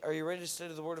Are you ready to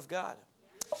study the Word of God?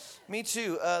 Me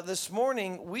too. This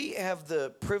morning, we have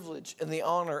the privilege and the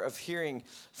honor of hearing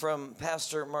from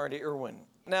Pastor Marty Irwin.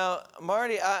 Now,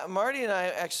 Marty and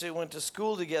I actually went to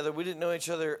school together. We didn't know each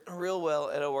other real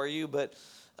well at ORU, but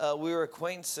we were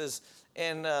acquaintances,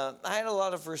 and I had a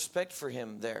lot of respect for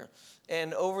him there.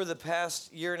 And over the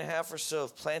past year and a half or so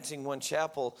of planting One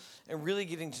Chapel and really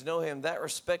getting to know him, that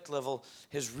respect level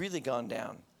has really gone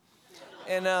down.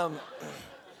 And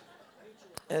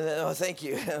thank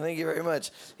you. Thank you very much.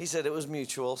 He said it was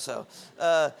mutual. So,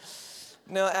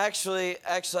 no, actually,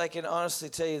 I can honestly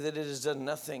tell you that it has done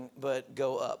nothing but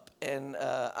go up. And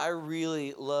I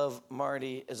really love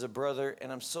Marty as a brother,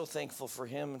 and I'm so thankful for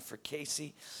him and for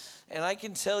Casey. And I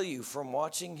can tell you from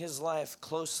watching his life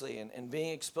closely and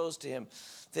being exposed to him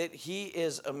that he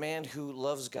is a man who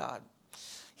loves God.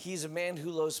 He's a man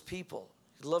who loves people.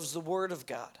 He loves the Word of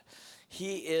God.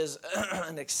 He is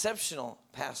an exceptional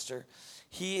pastor.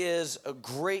 He is a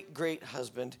great, great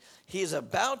husband. He is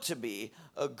about to be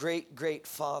a great, great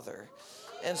father.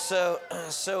 And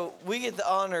so we get the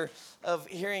honor of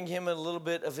hearing him a little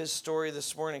bit of his story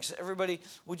this morning. So everybody,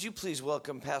 would you please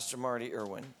welcome Pastor Marty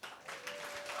Irwin?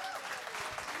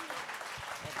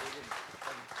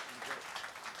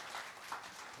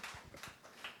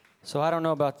 So I don't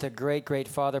know about the great, great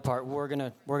father part. We're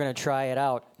gonna try it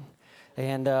out.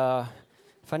 And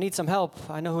if I need some help,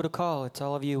 I know who to call. It's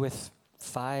all of you with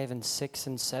 5 and 6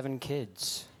 and 7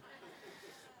 kids.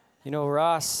 You know,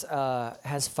 Ross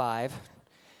has 5,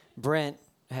 Brent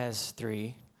has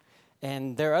 3,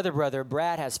 and their other brother,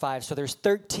 Brad, has 5. So there's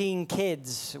 13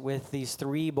 kids with these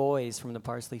 3 boys from the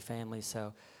Parsley family.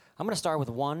 So I'm going to start with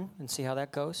 1 and see how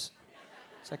that goes.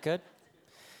 Is that good?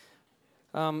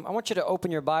 I want you to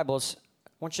open your Bibles. I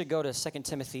want you to go to 2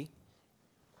 Timothy.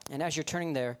 And as you're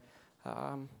turning there,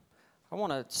 I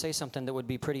want to say something that would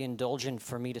be pretty indulgent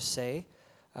for me to say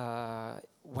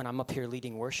when I'm up here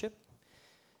leading worship.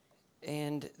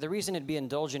 And the reason it'd be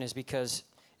indulgent is because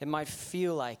it might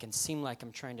feel like and seem like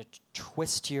I'm trying to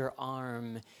twist your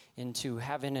arm into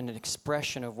having an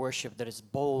expression of worship that is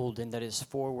bold and that is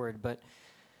forward. But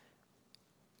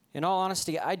in all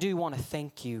honesty, I do want to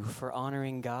thank you for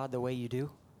honoring God the way you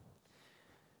do,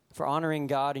 for honoring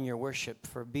God in your worship,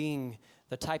 for being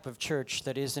the type of church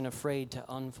that isn't afraid to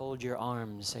unfold your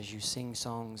arms as you sing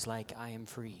songs like I Am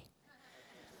Free.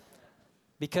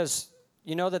 Because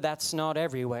you know that that's not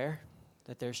everywhere,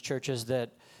 that there's churches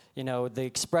that, you know, the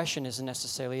expression isn't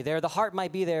necessarily there. The heart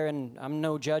might be there, and I'm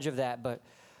no judge of that, but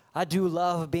I do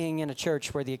love being in a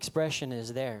church where the expression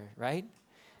is there, right?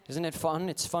 Isn't it fun?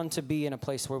 It's fun to be in a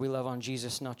place where we love on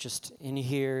Jesus, not just in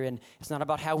here, and it's not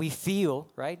about how we feel,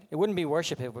 right? It wouldn't be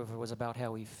worship if it was about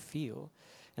how we feel.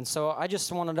 And so I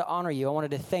just wanted to honor you. I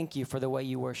wanted to thank you for the way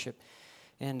you worship.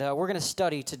 And we're going to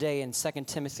study today in 2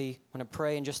 Timothy. I'm going to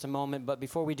pray in just a moment. But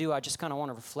before we do, I just kind of want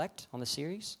to reflect on the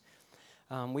series.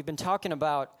 We've been talking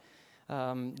about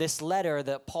this letter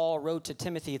that Paul wrote to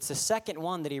Timothy. It's the second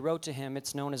one that he wrote to him.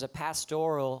 It's known as a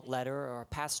pastoral letter or a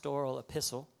pastoral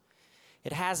epistle.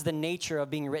 It has the nature of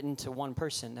being written to one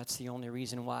person. That's the only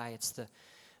reason why. It's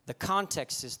the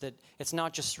context is that it's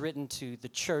not just written to the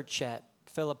church at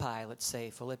Philippi, let's say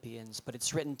Philippians, but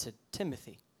it's written to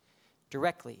Timothy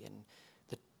directly. And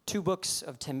the 2 books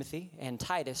of Timothy and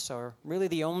Titus are really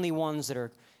the only ones that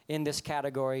are in this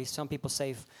category. Some people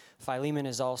say Philemon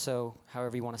is also,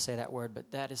 however you want to say that word,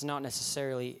 but that is not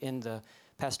necessarily in the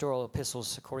pastoral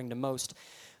epistles according to most.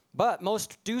 But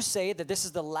most do say that this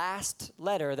is the last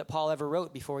letter that Paul ever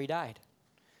wrote before he died.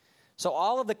 So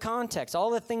all of the context, all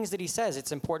the things that he says,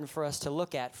 it's important for us to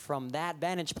look at from that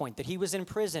vantage point, that he was in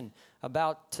prison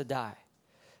about to die.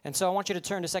 And so I want you to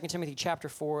turn to 2 Timothy chapter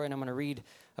 4, and I'm going to read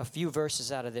a few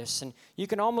verses out of this. And you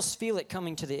can almost feel it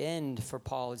coming to the end for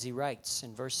Paul as he writes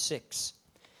in verse 6.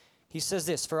 He says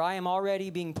this, "For I am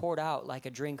already being poured out like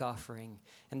a drink offering,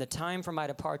 and the time for my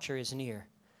departure is near.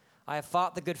 I have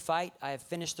fought the good fight. I have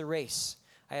finished the race.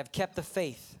 I have kept the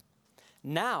faith.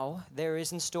 Now there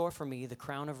is in store for me the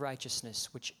crown of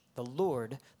righteousness, which the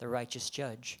Lord, the righteous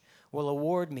judge, will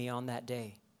award me on that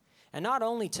day. And not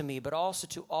only to me, but also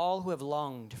to all who have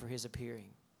longed for his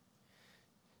appearing."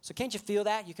 So can't you feel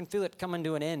that? You can feel it coming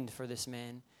to an end for this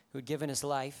man who had given his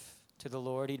life to the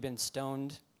Lord. He'd been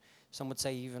stoned, some would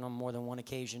say even on more than one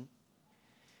occasion.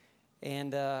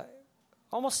 And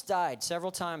almost died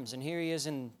several times. And here he is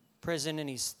in prison, and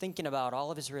he's thinking about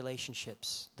all of his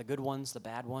relationships, the good ones, the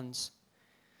bad ones.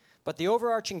 But the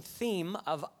overarching theme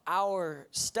of our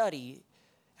study,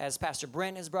 as Pastor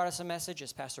Brent has brought us a message,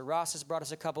 as Pastor Ross has brought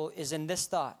us a couple, is in this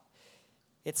thought.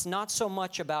 It's not so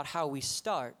much about how we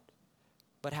start,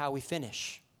 but how we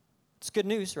finish. It's good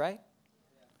news, right?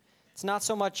 It's not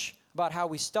so much about how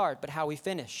we start, but how we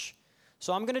finish.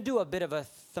 So I'm going to do a bit of a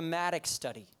thematic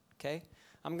study, okay?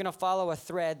 I'm going to follow a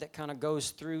thread that kind of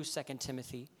goes through 2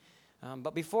 Timothy.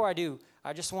 But before I do,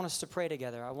 I just want us to pray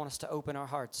together. I want us to open our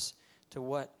hearts to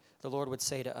what the Lord would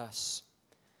say to us.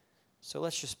 So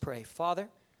let's just pray. Father,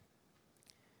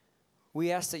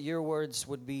 we ask that your words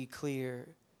would be clear,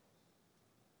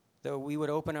 that we would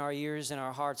open our ears and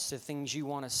our hearts to things you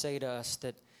want to say to us,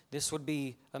 that this would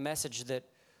be a message that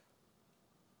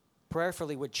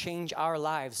prayerfully would change our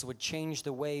lives, would change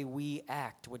the way we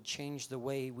act, would change the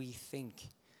way we think,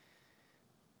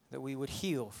 that we would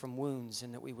heal from wounds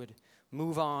and that we would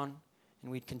move on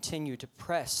and we'd continue to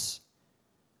press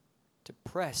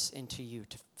into you,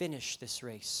 to finish this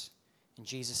race. In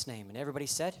Jesus' name. And everybody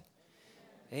said?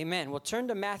 Amen. Well, turn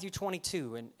to Matthew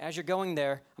 22. And as you're going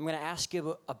there, I'm going to ask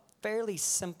you a fairly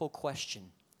simple question.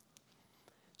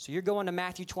 So you're going to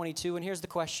Matthew 22, and here's the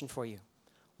question for you.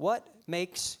 What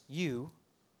makes you,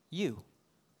 you?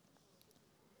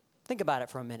 Think about it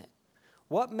for a minute.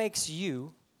 What makes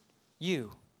you,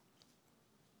 you?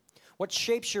 What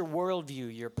shapes your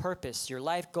worldview, your purpose, your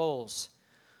life goals?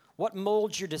 What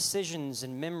molds your decisions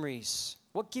and memories?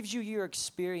 What gives you your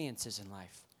experiences in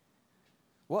life?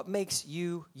 What makes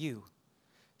you, you?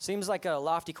 Seems like a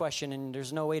lofty question, and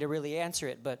there's no way to really answer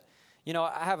it. But, you know,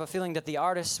 I have a feeling that the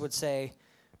artists would say,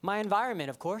 my environment,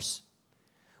 of course.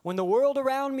 When the world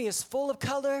around me is full of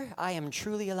color, I am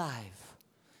truly alive.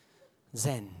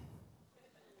 Zen.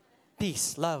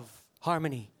 Peace, love,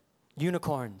 harmony,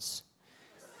 unicorns.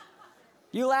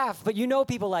 You laugh, but you know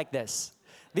people like this.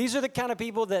 These are the kind of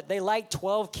people that they light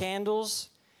 12 candles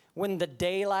when the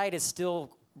daylight is still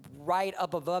right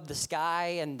up above the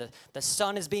sky and the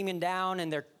sun is beaming down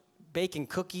and they're baking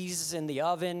cookies in the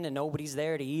oven and nobody's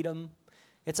there to eat them.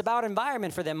 It's about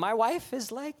environment for them. My wife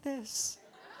is like this.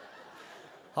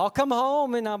 I'll come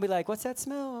home and I'll be like, what's that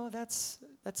smell? Oh, that's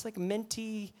like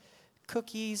minty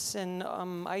cookies and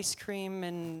ice cream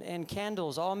and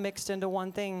candles all mixed into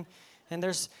one thing. And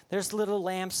there's little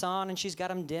lamps on and she's got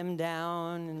them dimmed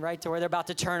down and right to where they're about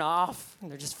to turn off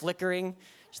and they're just flickering.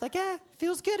 She's like, yeah,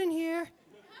 feels good in here.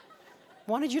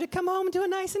 Wanted you to come home to a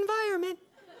nice environment.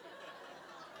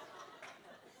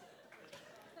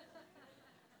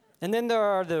 And then there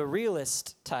are the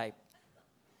realist type.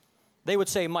 They would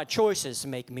say, my choices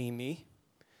make me me.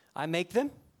 I make them,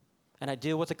 and I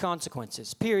deal with the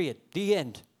consequences. Period. The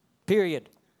end. Period.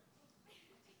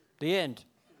 The end.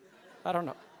 I don't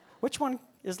know. Which one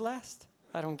is last?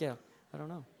 I don't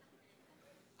know.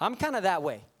 I'm kind of that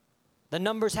way. The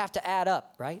numbers have to add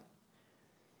up, right?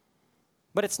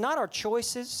 But it's not our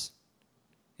choices.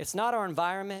 It's not our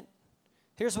environment.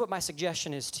 Here's what my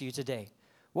suggestion is to you today.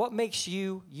 What makes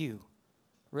you, you?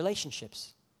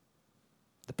 Relationships.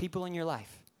 The people in your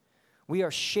life. We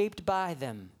are shaped by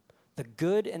them, the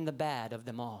good and the bad of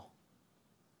them all.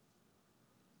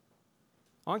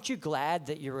 Aren't you glad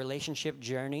that your relationship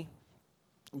journey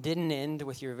didn't end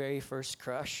with your very first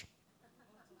crush?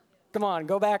 Come on,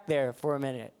 go back there for a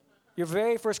minute. Your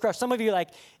very first crush. Some of you are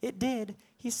like, it did.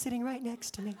 He's sitting right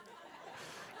next to me.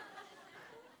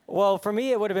 Well, for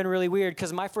me, it would have been really weird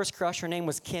because my first crush, her name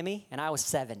was Kimmy, and I was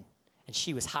 7, and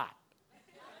she was hot.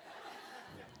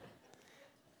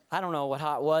 I don't know what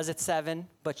hot was at 7,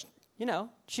 but, you know,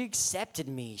 she accepted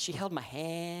me. She held my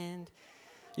hand.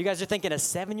 You guys are thinking a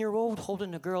 7-year-old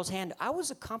holding a girl's hand. I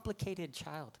was a complicated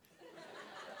child.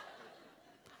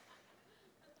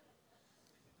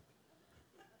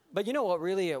 But you know what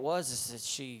really it was is that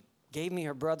she gave me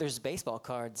her brother's baseball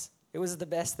cards. It was the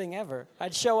best thing ever.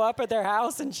 I'd show up at their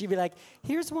house, and she'd be like,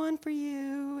 here's one for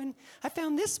you, and I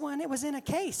found this one. It was in a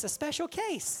case, a special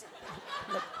case.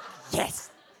 Like, yes,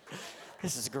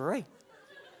 this is great.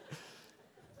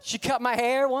 She cut my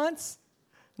hair once.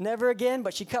 Never again,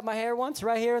 but she cut my hair once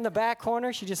right here in the back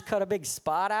corner. She just cut a big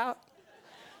spot out.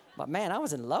 But, man, I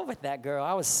was in love with that girl.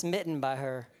 I was smitten by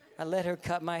her. I let her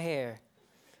cut my hair.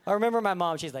 I remember my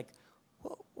mom, she's like,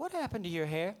 what happened to your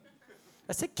hair?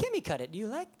 I said, Kimmy cut it. Do you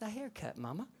like the haircut,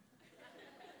 Mama?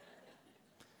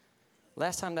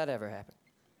 Last time that ever happened.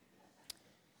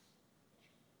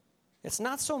 It's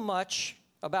not so much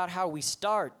about how we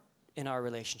start in our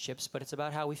relationships, but it's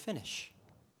about how we finish.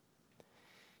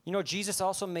 You know, Jesus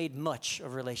also made much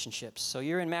of relationships. So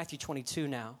you're in Matthew 22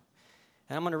 now,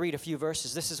 and I'm going to read a few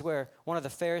verses. This is where one of the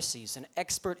Pharisees, an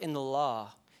expert in the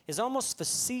law, is almost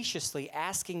facetiously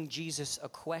asking Jesus a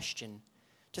question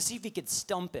to see if he could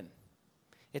stump him.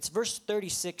 It's verse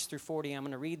 36 through 40. I'm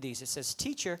going to read these. It says,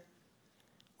 Teacher,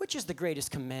 which is the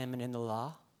greatest commandment in the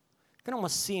law? You can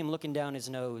almost see him looking down his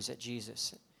nose at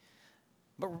Jesus.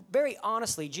 But very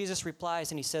honestly, Jesus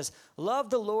replies and he says, love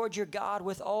the Lord your God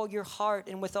with all your heart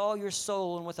and with all your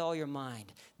soul and with all your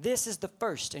mind. This is the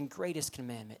first and greatest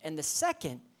commandment. And the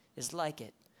second is like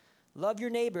it. Love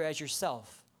your neighbor as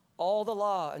yourself. All the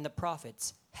law and the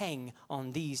prophets hang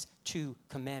on these two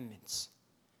commandments.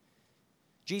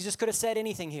 Jesus could have said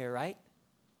anything here, right?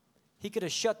 He could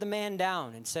have shut the man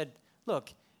down and said,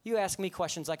 look, you ask me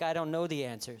questions like I don't know the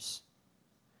answers.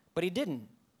 But he didn't.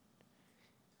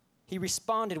 He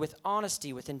responded with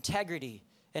honesty, with integrity,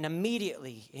 and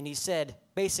immediately, and he said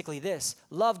basically this: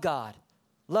 love God,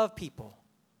 love people.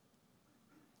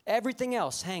 Everything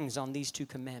else hangs on these two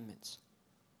commandments.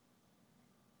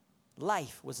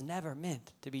 Life was never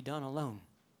meant to be done alone,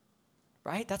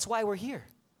 right? That's why we're here.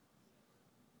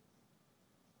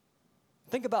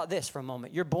 Think about this for a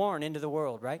moment. You're born into the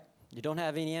world, right? You don't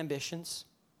have any ambitions.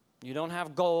 You don't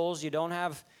have goals. You don't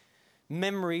have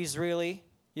memories, really.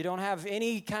 You don't have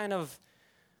any kind of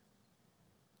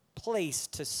place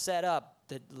to set up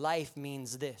that life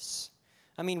means this.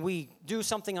 I mean, we do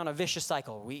something on a vicious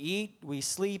cycle. We eat, we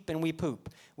sleep, and we poop.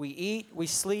 We eat, we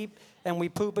sleep, and we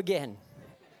poop again.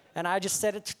 And I just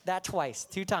said that twice,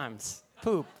 2 times.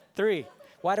 Poop, 3.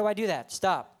 Why do I do that?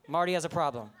 Stop. Marty has a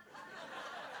problem.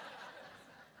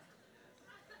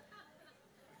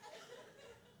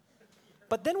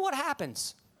 But then what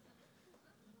happens?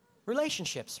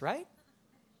 Relationships, right?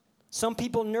 Some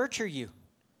people nurture you.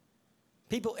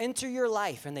 People enter your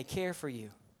life and they care for you.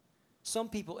 Some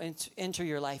people enter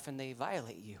your life and they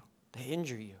violate you. They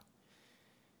injure you.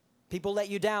 People let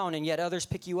you down and yet others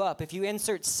pick you up. If you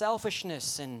insert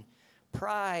selfishness and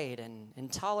pride and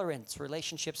intolerance,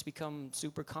 relationships become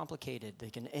super complicated. They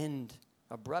can end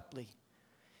abruptly.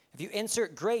 If you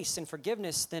insert grace and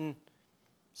forgiveness, then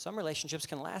some relationships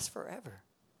can last forever.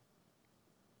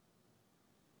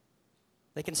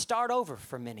 They can start over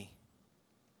for many.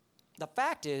 The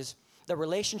fact is, the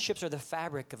relationships are the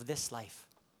fabric of this life.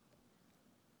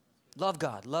 Love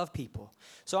God, love people.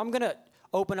 So I'm going to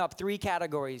open up 3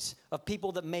 categories of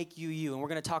people that make you you, and we're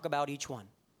going to talk about each one,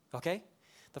 okay?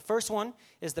 The first one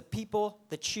is the people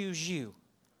that choose you.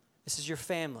 This is your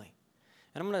family.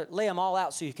 And I'm going to lay them all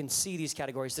out so you can see these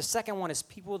categories. The second one is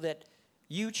people that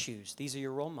you choose. These are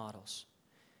your role models.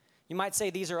 You might say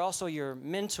these are also your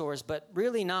mentors, but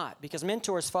really not, because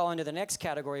mentors fall into the next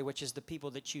category, which is the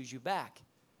people that choose you back,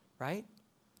 right?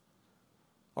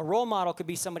 A role model could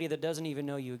be somebody that doesn't even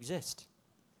know you exist.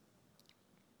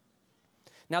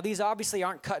 Now, these obviously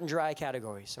aren't cut and dry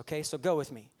categories, okay? So go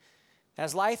with me.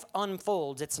 As life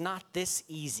unfolds, it's not this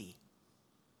easy.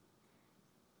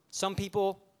 Some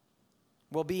people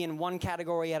will be in one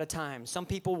category at a time. Some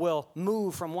people will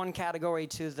move from one category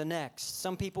to the next.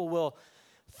 Some people will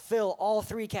fill all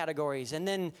 3 categories, and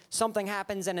then something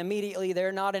happens and immediately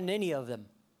they're not in any of them.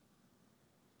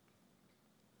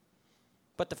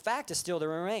 But the fact is still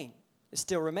it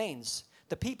still remains.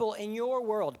 The people in your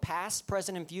world, past,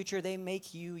 present, and future, they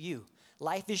make you you.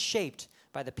 Life is shaped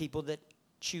by the people that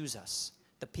choose us,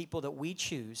 the people that we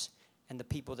choose, and the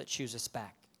people that choose us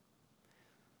back.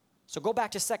 So go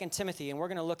back to 2 Timothy, and we're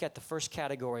going to look at the first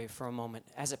category for a moment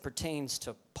as it pertains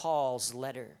to Paul's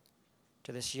letter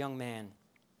to this young man.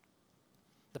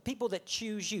 The people that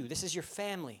choose you, this is your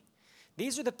family.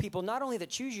 These are the people not only that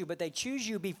choose you, but they choose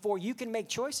you before you can make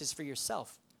choices for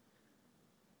yourself.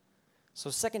 So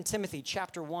 2 Timothy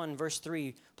chapter 1, verse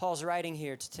 3, Paul's writing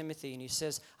here to Timothy, and he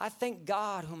says, I thank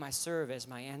God whom I serve as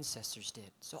my ancestors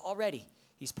did. So already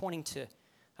he's pointing to,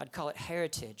 I'd call it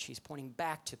heritage. He's pointing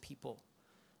back to people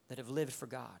that have lived for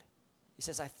God. He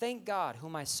says, I thank God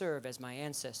whom I serve as my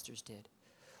ancestors did.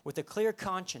 With a clear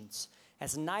conscience,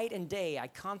 as night and day, I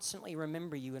constantly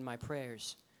remember you in my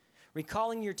prayers.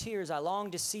 Recalling your tears, I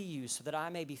long to see you so that I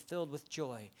may be filled with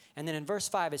joy. And then in verse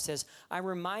 5 it says, I'm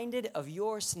reminded of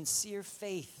your sincere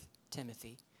faith,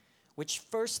 Timothy, which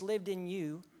first lived in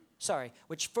your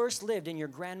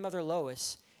grandmother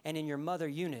Lois and in your mother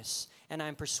Eunice, and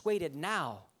I'm persuaded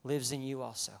now lives in you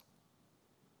also.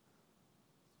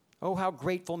 Oh, how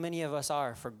grateful many of us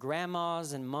are for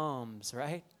grandmas and moms,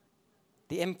 right?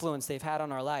 The influence they've had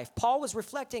on our life. Paul was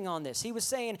reflecting on this. He was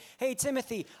saying, hey,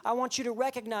 Timothy, I want you to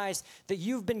recognize that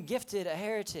you've been gifted a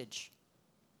heritage.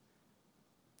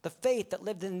 The faith that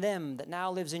lived in them that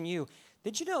now lives in you.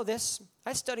 Did you know this?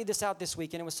 I studied this out this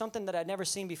week, and it was something that I'd never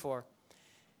seen before.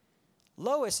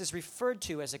 Lois is referred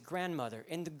to as a grandmother.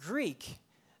 In the Greek,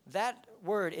 that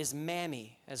word is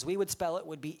mammy. As we would spell it,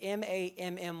 would be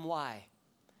M-A-M-M-Y.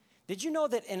 Did you know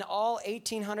that in all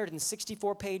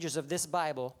 1,864 pages of this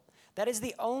Bible, that is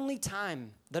the only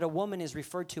time that a woman is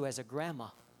referred to as a grandma?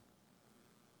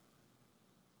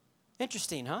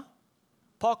 Interesting, huh?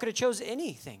 Paul could have chosen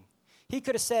anything. He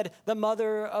could have said the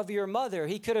mother of your mother.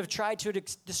 He could have tried to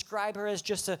describe her as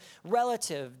just a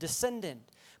relative, descendant.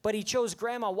 But he chose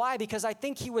grandma. Why? Because I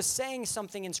think he was saying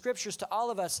something in scriptures to all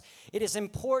of us. It is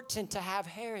important to have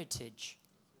heritage.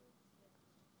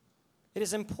 It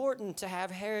is important to have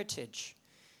heritage.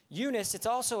 Eunice, it's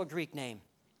also a Greek name.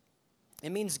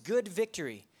 It means good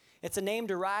victory. It's a name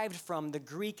derived from the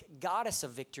Greek goddess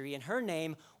of victory, and her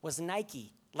name was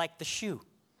Nike, like the shoe.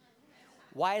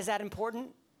 Why is that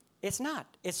important? It's not.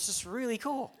 It's just really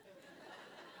cool.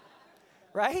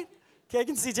 Right? Okay, I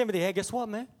can see Timothy. Hey, guess what,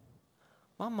 man?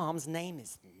 My mom's name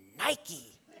is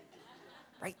Nike.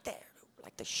 Right there,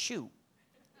 like the shoe.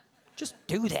 Just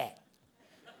do that.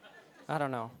 I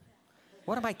don't know.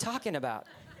 What am I talking about?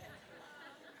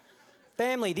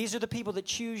 Family, these are the people that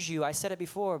choose you. I said it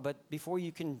before, but before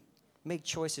you can make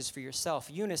choices for yourself,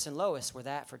 Eunice and Lois were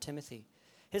that for Timothy.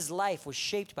 His life was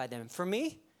shaped by them. For me,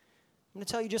 I'm going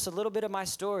to tell you just a little bit of my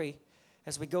story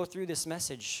as we go through this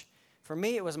message. For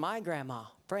me, it was my grandma,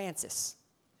 Frances,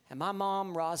 and my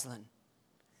mom, Rosalind.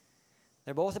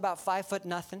 They're both about 5 foot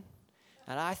nothing,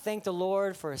 and I thank the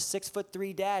Lord for a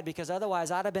 6'3" dad, because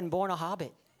otherwise I'd have been born a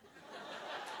hobbit.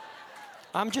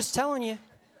 I'm just telling you.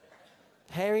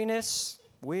 Hairiness,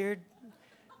 weird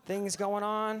things going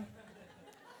on.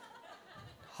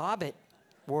 Hobbit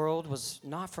world was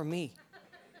not for me.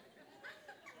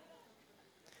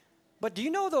 But do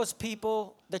you know those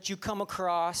people that you come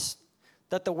across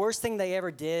that the worst thing they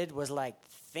ever did was like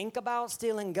think about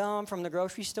stealing gum from the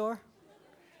grocery store?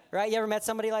 Right? You ever met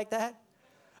somebody like that?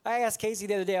 I asked Casey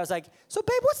the other day, I was like, so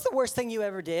babe, what's the worst thing you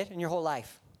ever did in your whole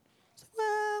life? She's like,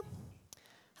 well,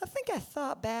 I think I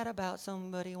thought bad about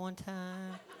somebody one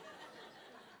time.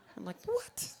 I'm like,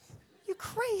 what? You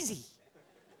crazy.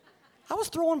 I was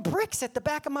throwing bricks at the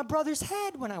back of my brother's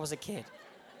head when I was a kid.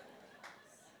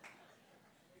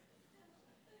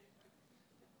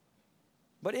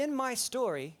 But in my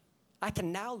story, I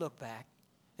can now look back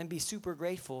and be super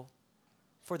grateful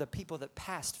for the people that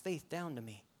passed faith down to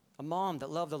me. A mom that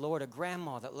loved the Lord, a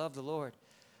grandma that loved the Lord.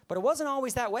 But it wasn't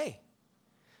always that way.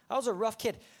 I was a rough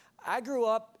kid. I grew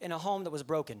up in a home that was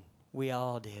broken. We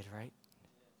all did, right?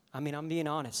 I mean, I'm being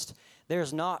honest.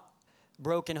 There's not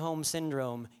broken home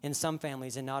syndrome in some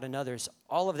families and not in others.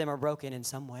 All of them are broken in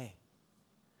some way.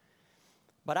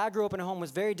 But I grew up in a home that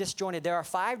was very disjointed. There are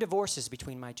 5 divorces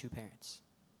between my 2 parents.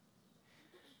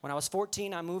 When I was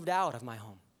 14, I moved out of my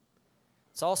home.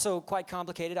 It's also quite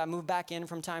complicated. I moved back in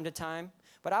from time to time.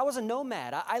 But I was a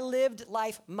nomad. I lived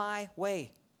life my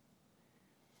way.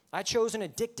 I chose an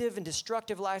addictive and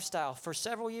destructive lifestyle for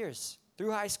several years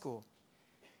through high school.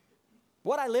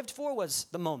 What I lived for was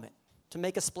the moment, to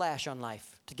make a splash on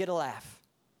life, to get a laugh,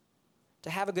 to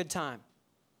have a good time.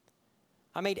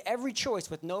 I made every choice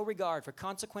with no regard for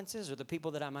consequences or the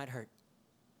people that I might hurt.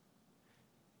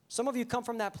 Some of you come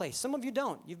from that place. Some of you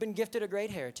don't. You've been gifted a great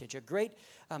heritage, a great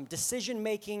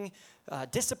decision-making,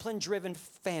 discipline-driven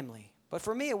family. But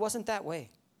for me, it wasn't that way.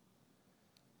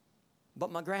 But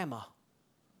my grandma,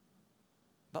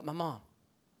 but my mom,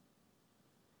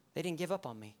 they didn't give up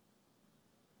on me.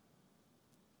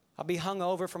 I'll be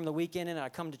hungover from the weekend and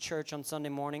I'd come to church on Sunday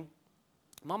morning.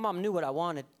 My mom knew what I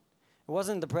wanted. It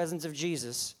wasn't the presence of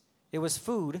Jesus. It was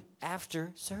food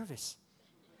after service.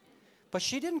 But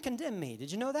she didn't condemn me.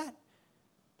 Did you know that?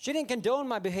 She didn't condone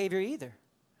my behavior either.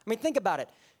 I mean, think about it.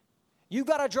 You've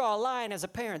got to draw a line as a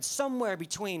parent somewhere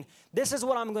between this is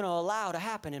what I'm going to allow to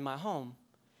happen in my home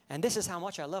and this is how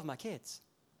much I love my kids.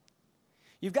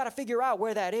 You've got to figure out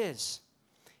where that is.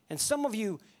 And some of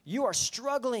you, you are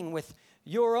struggling with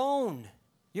your own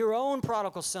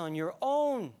prodigal son, your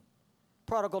own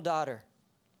prodigal daughter.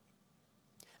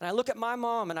 And I look at my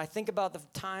mom and I think about the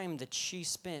time that she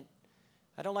spent,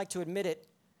 I don't like to admit it,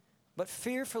 but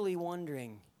fearfully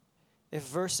wondering if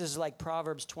verses like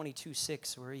Proverbs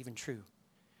 22:6 were even true.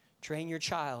 Train your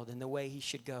child in the way he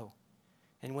should go,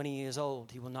 and when he is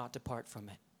old, he will not depart from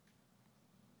it.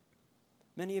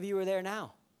 Many of you are there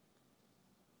now.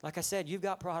 Like I said, you've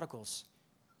got prodigals.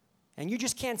 And you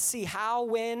just can't see how,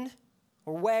 when,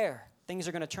 or where things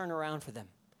are going to turn around for them.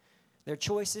 Their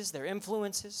choices, their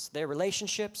influences, their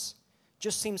relationships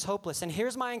just seems hopeless. And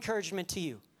here's my encouragement to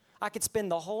you. I could spend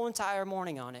the whole entire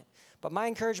morning on it, but my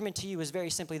encouragement to you is very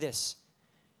simply this.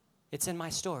 It's in my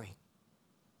story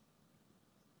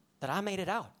that I made it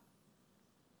out.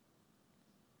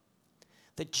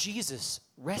 That Jesus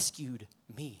rescued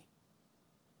me.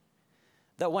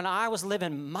 That when I was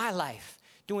living my life,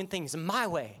 doing things my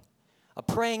way, a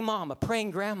praying mom, a praying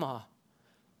grandma,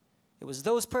 it was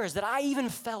those prayers that I even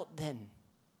felt then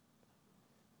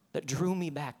that drew me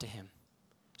back to him.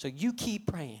 So you keep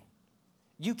praying.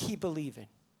 You keep believing.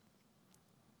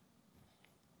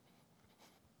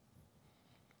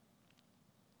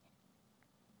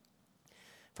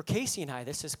 For Casey and I,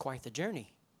 this is quite the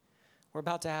journey. We're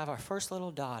about to have our first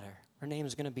little daughter. Her name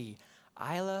is going to be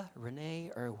Isla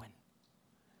Renee Irwin.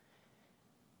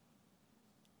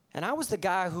 And I was the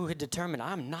guy who had determined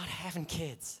I'm not having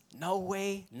kids. No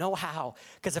way, no how.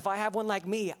 Because if I have one like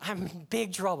me, I'm in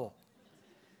big trouble.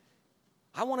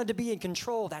 I wanted to be in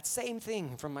control, that same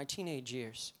thing from my teenage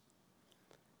years.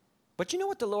 But you know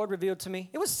what the Lord revealed to me?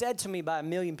 It was said to me by a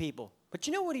million people. But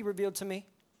you know what he revealed to me?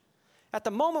 At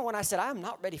the moment when I said, I'm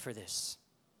not ready for this,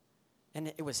 and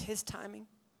it was his timing.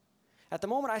 At the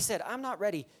moment I said, I'm not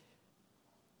ready,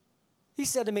 he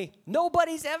said to me,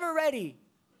 nobody's ever ready.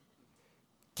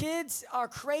 Kids are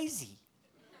crazy.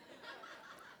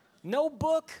 No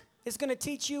book is going to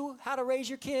teach you how to raise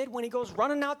your kid. When he goes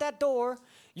running out that door,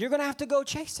 you're going to have to go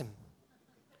chase him.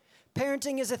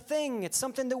 Parenting is a thing. It's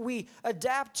something that we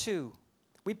adapt to.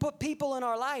 We put people in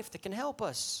our life that can help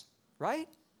us, right?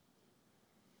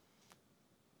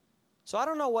 So I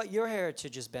don't know what your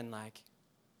heritage has been like.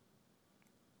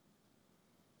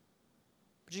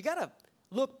 But you got to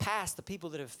look past the people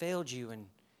that have failed you and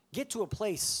get to a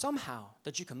place somehow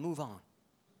that you can move on.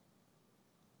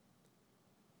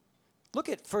 Look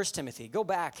at 1 Timothy. Go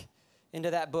back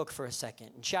into that book for a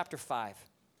second, in chapter 5.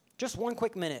 Just one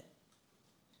quick minute.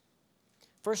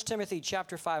 1 Timothy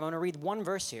chapter 5. I'm going to read one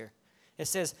verse here. It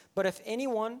says, but if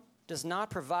anyone does not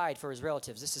provide for his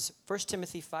relatives, this is 1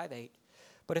 Timothy 5:8.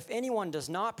 But if anyone does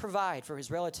not provide for his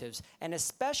relatives, and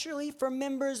especially for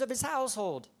members of his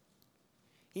household,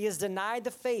 he has denied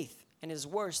the faith and is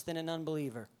worse than an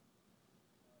unbeliever.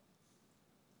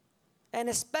 And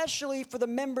especially for the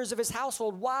members of his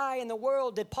household. Why in the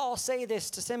world did Paul say this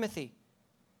to Timothy?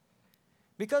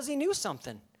 Because he knew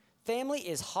something. Family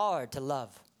is hard to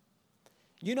love.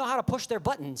 You know how to push their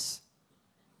buttons.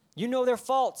 You know their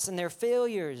faults and their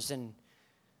failures, and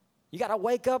you got to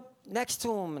wake up next to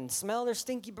them and smell their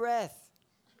stinky breath.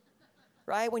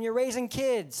 Right? When you're raising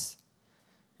kids,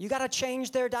 you got to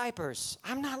change their diapers.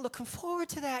 I'm not looking forward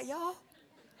to that, y'all.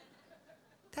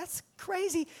 That's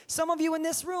crazy. Some of you in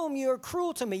this room, you're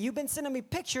cruel to me. You've been sending me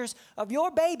pictures of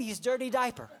your baby's dirty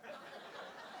diaper.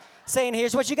 Saying,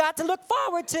 here's what you got to look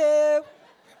forward to.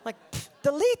 Like,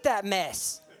 delete that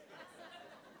mess.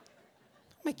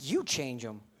 Make you change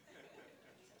them.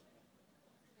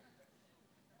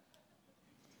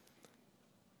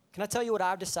 Can I tell you what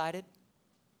I've decided?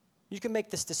 You can make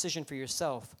this decision for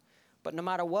yourself. But no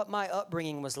matter what my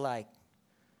upbringing was like,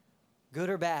 good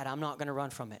or bad, I'm not going to run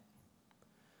from it.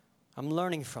 I'm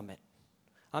learning from it.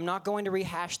 I'm not going to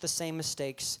rehash the same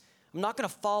mistakes. I'm not going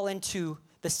to fall into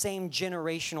the same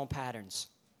generational patterns.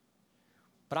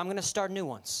 But I'm going to start new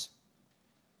ones.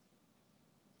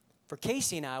 For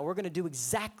Casey and I, we're going to do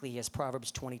exactly as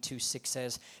Proverbs 22:6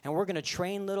 says, and we're going to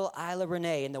train little Isla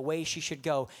Renee in the way she should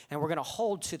go, and we're going to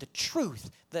hold to the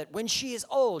truth that when she is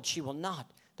old, she will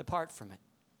not depart from it.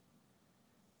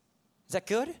 Is that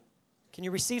good? Can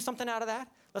you receive something out of that?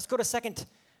 Let's go to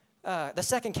the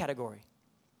second category.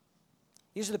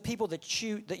 These are the people that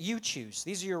you choose.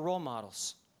 These are your role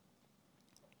models.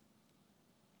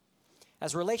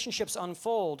 As relationships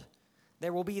unfold,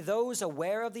 there will be those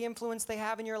aware of the influence they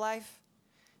have in your life,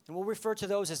 and we'll refer to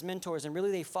those as mentors, and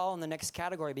really they fall in the next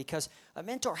category because a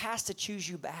mentor has to choose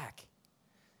you back.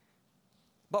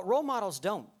 But role models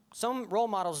don't. Some role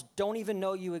models don't even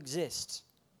know you exist.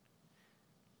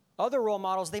 Other role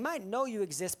models, they might know you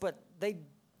exist, but they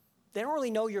don't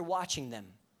really know you're watching them.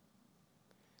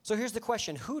 So here's the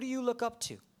question. Who do you look up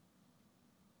to?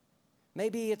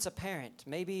 Maybe it's a parent.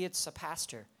 Maybe it's a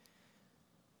pastor.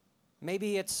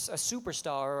 Maybe it's a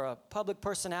superstar or a public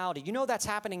personality. You know that's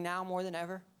happening now more than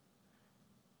ever?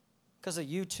 Because of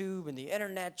YouTube and the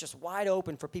internet just wide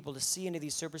open for people to see into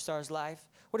these superstars' life.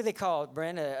 What do they call it,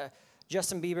 Brent? A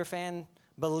Justin Bieber fan?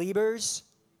 Beliebers?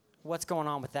 What's going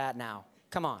on with that now?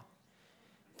 Come on.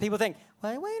 People think,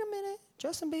 wait a minute.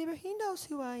 Justin Bieber, he knows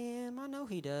who I am. I know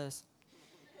he does.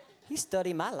 He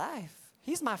studied my life.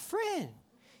 He's my friend.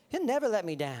 He'll never let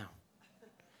me down.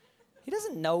 He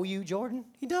doesn't know you, Jordan.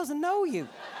 He doesn't know you.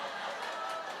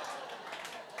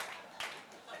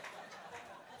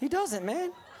 He doesn't,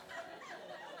 man.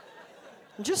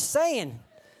 I'm just saying.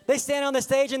 They stand on the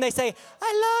stage and they say,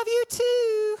 I love you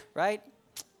too. Right?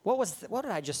 What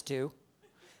did I just do?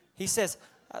 He says,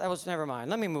 never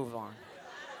mind. Let me move on.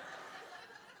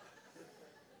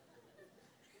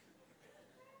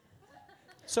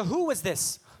 So who was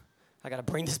this? I got to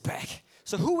bring this back.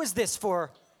 So who was this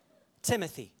for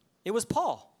Timothy? It was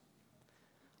Paul.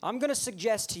 I'm going to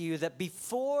suggest to you that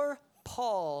before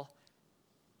Paul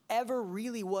ever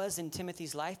really was in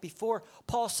Timothy's life, before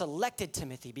Paul selected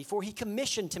Timothy, before he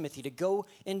commissioned Timothy to go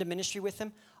into ministry with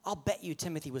him, I'll bet you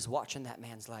Timothy was watching that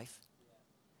man's life.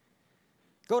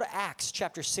 Go to Acts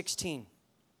chapter 16.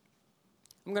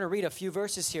 I'm going to read a few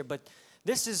verses here, but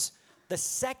this is the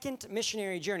second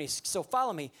missionary journey. So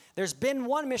follow me. There's been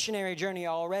one missionary journey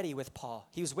already with Paul.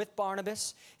 He was with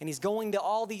Barnabas, and he's going to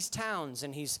all these towns,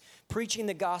 and he's preaching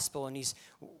the gospel, and he's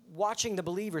watching the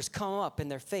believers come up in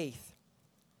their faith.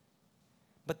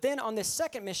 But then on this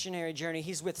second missionary journey,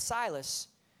 he's with Silas.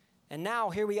 And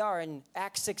now here we are in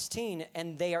Acts 16,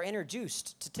 and they are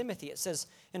introduced to Timothy. It says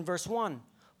in verse 1,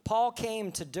 Paul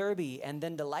came to Derbe and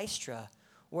then to Lystra,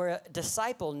 where a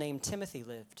disciple named Timothy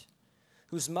lived,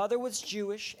 whose mother was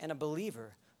Jewish and a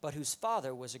believer, but whose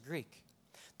father was a Greek.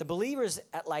 The believers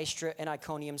at Lystra and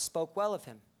Iconium spoke well of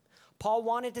him. Paul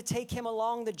wanted to take him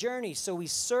along the journey, so he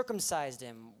circumcised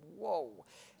him. Whoa,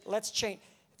 let's change.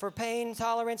 For pain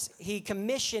tolerance, he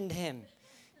commissioned him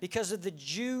because of the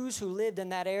Jews who lived in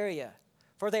that area.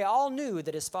 For they all knew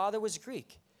that his father was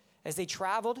Greek. As they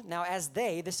traveled, now as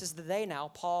they, this is the they now,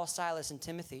 Paul, Silas, and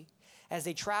Timothy, as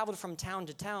they traveled from town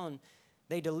to town,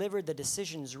 they delivered the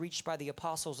decisions reached by the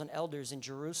apostles and elders in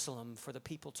Jerusalem for the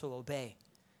people to obey.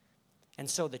 And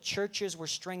so the churches were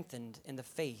strengthened in the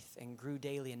faith and grew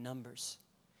daily in numbers.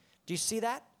 Do you see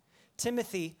that?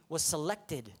 Timothy was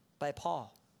selected by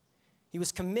Paul. He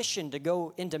was commissioned to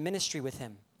go into ministry with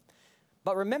him.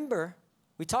 But remember,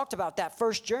 we talked about that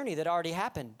first journey that already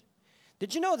happened.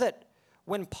 Did you know that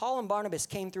when Paul and Barnabas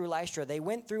came through Lystra, they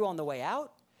went through on the way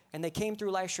out, and they came through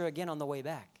Lystra again on the way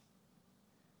back?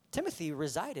 Timothy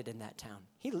resided in that town.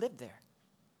 He lived there.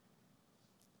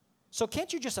 So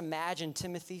can't you just imagine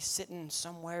Timothy sitting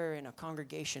somewhere in a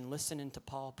congregation listening to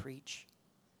Paul preach,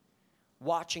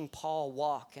 watching Paul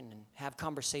walk and have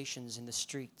conversations in the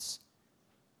streets?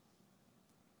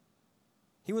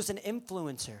 He was an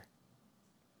influencer.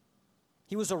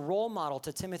 He was a role model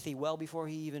to Timothy well before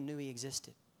he even knew he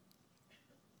existed.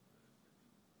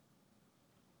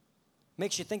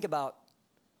 Makes you think about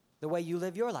the way you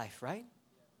live your life, right?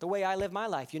 The way I live my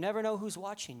life. You never know who's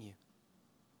watching you.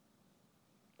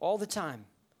 All the time.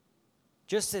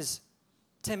 Just as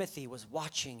Timothy was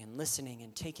watching and listening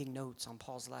and taking notes on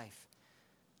Paul's life,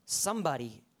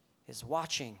 somebody is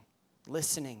watching,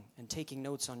 listening, and taking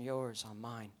notes on yours, on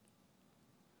mine.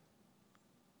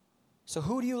 So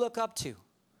who do you look up to?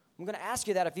 I'm going to ask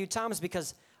you that a few times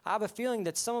because I have a feeling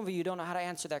that some of you don't know how to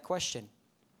answer that question.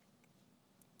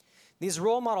 These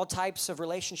role model types of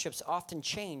relationships often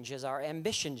change as our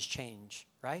ambitions change,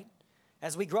 right?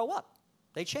 As we grow up,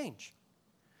 they change.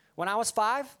 When I was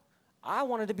 5, I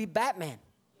wanted to be Batman.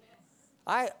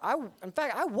 In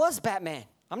fact, I was Batman.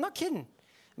 I'm not kidding.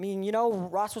 I mean, you know,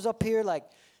 Ross was up here like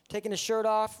taking his shirt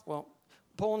off, well,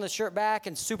 pulling the shirt back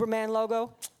and Superman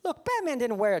logo. Look, Batman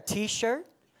didn't wear a t-shirt.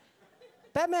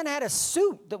 Batman had a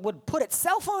suit that would put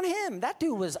itself on him. That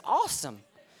dude was awesome.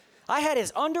 I had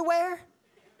his underwear.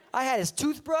 I had his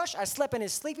toothbrush. I slept in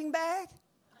his sleeping bag.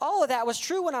 All of that was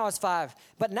true when I was 5.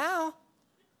 But now,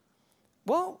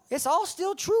 well, it's all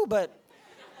still true, but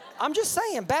I'm just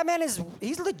saying, Batman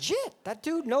he's legit. That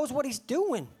dude knows what he's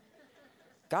doing.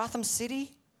 Gotham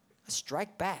City,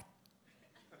 strike back.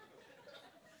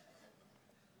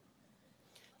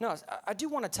 No, I do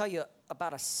want to tell you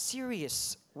about a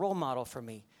serious role model for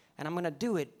me, and I'm going to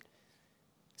do it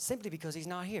simply because he's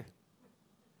not here.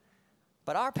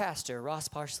 But our pastor, Ross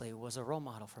Parsley, was a role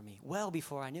model for me well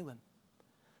before I knew him.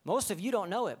 Most of you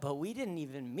don't know it, but we didn't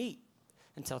even meet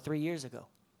until 3 years ago.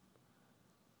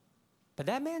 But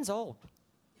that man's old.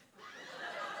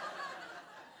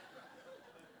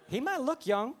 He might look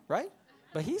young, right?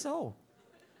 But he's old.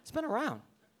 He's been around.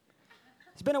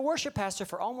 He's been a worship pastor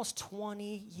for almost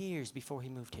 20 years before he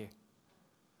moved here.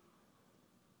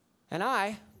 And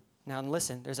now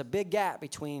listen, there's a big gap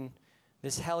between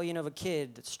this hellion of a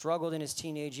kid that struggled in his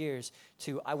teenage years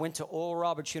to I went to Oral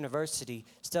Roberts University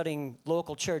studying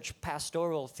local church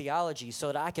pastoral theology so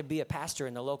that I could be a pastor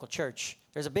in the local church.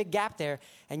 There's a big gap there,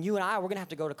 and you and I, we're going to have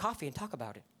to go to coffee and talk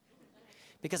about it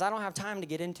because I don't have time to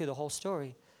get into the whole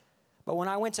story. But when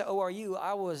I went to ORU,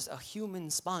 I was a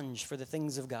human sponge for the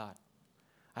things of God.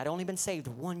 I'd only been saved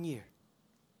 1 year.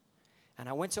 And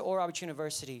I went to Oral Roberts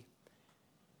University.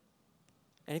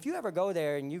 And if you ever go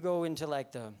there and you go into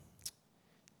like the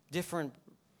different,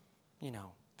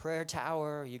 prayer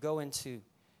tower, you go into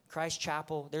Christ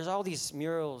Chapel, there's all these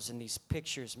murals and these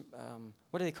pictures.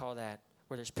 What do they call that?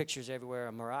 Where there's pictures everywhere.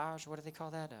 A mirage? What do they call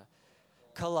that?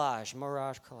 A collage.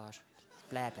 Mirage, collage.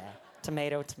 Blah, blah.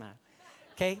 Tomato.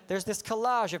 Okay? There's this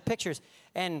collage of pictures.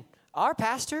 And our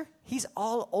pastor, he's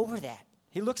all over that.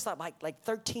 He looks like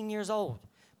 13 years old.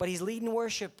 But he's leading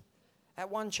worship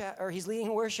he's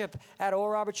leading worship at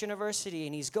Oral Roberts University,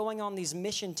 and he's going on these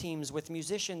mission teams with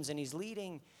musicians, and he's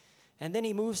leading And then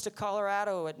he moves to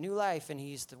Colorado at New Life, and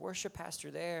he's the worship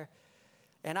pastor there.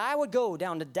 And I would go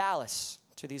down to Dallas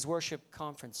to these worship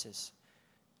conferences,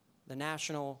 the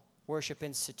National Worship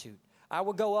Institute. I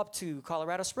would go up to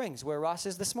Colorado Springs, where Ross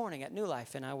is this morning at New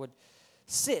Life, and I would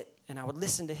sit and I would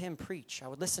listen to him preach. I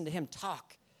would listen to him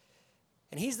talk.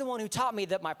 And he's the one who taught me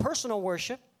that my personal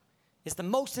worship is the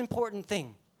most important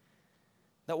thing.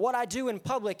 That what I do in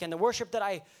public and the worship that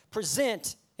I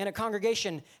present in a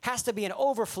congregation has to be an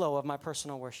overflow of my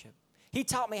personal worship. He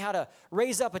taught me how to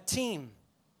raise up a team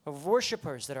of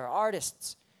worshipers that are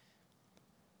artists.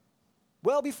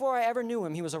 Well before I ever knew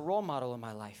him, he was a role model in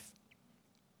my life.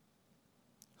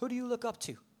 Who do you look up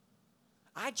to?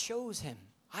 I chose him.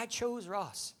 I chose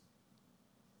Ross.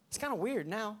 It's kind of weird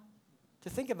now to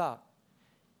think about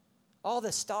all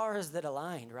the stars that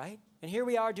aligned, right? And here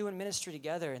we are doing ministry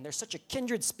together, and there's such a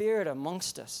kindred spirit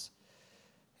amongst us.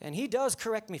 And he does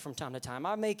correct me from time to time.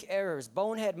 I make errors,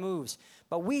 bonehead moves,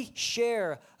 but we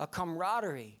share a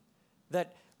camaraderie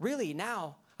that really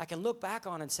now I can look back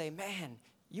on and say, man,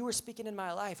 you were speaking in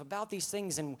my life about these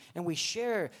things, and we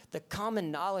share the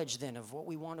common knowledge then of what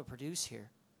we want to produce here.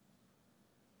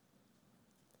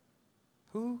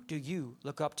 Who do you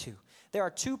look up to? There are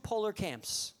two polar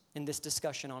camps in this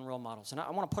discussion on role models, and I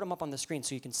want to put them up on the screen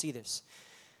so you can see this.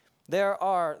 There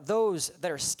are those that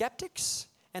are skeptics,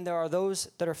 and there are those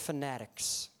that are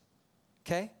fanatics,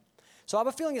 okay? So I have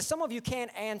a feeling that some of you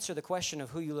can't answer the question of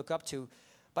who you look up to,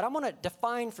 but I'm going to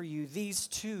define for you these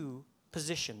two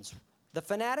positions. The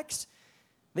fanatics,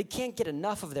 they can't get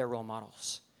enough of their role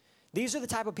models. These are the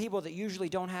type of people that usually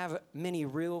don't have many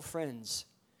real friends.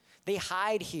 They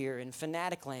hide here in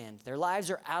fanatic land. Their lives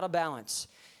are out of balance.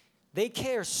 They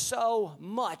care so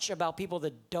much about people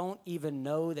that don't even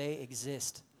know they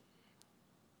exist.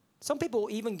 Some people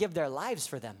will even give their lives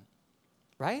for them,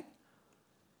 right?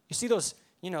 You see those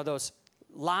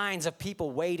lines of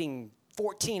people waiting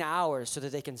 14 hours so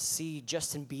that they can see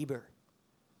Justin Bieber.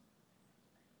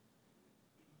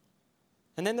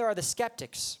 And then there are the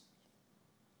skeptics.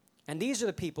 And these are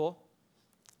the people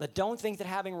that don't think that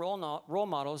having role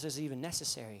models is even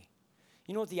necessary.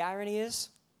 You know what the irony is?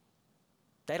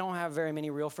 They don't have very many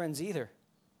real friends either,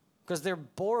 because they're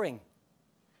boring.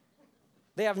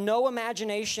 They have no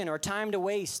imagination or time to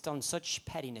waste on such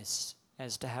pettiness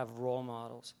as to have role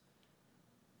models.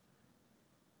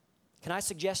 Can I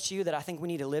suggest to you that I think we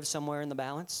need to live somewhere in the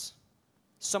balance,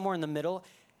 somewhere in the middle?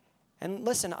 And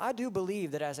listen, I do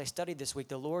believe that as I studied this week,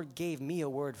 the Lord gave me a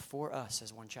word for us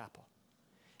as One Chapel.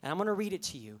 And I'm going to read it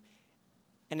to you.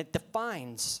 And it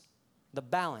defines the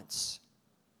balance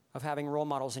of having role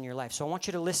models in your life. So I want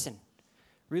you to listen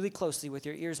really closely with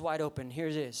your ears wide open. Here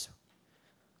it is.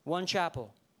 One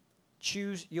Chapel,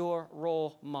 choose your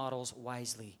role models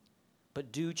wisely,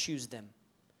 but do choose them.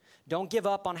 Don't give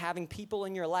up on having people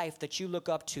in your life that you look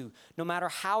up to, no matter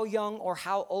how young or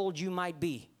how old you might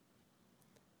be.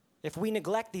 If we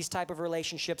neglect these type of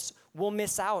relationships, we'll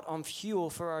miss out on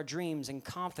fuel for our dreams and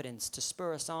confidence to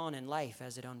spur us on in life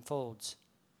as it unfolds.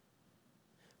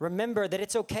 Remember that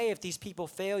it's okay if these people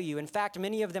fail you. In fact,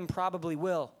 many of them probably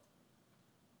will.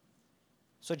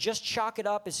 So just chalk it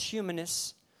up as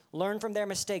humanness, learn from their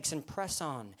mistakes, and press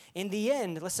on. In the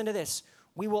end, listen to this,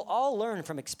 we will all learn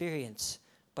from experience,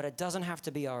 but it doesn't have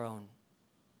to be our own.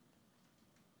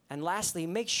 And lastly,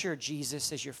 make sure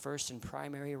Jesus is your first and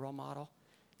primary role model,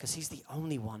 because he's the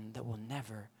only one that will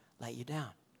never let you down.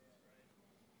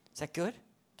 Is that good?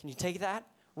 Can you take that?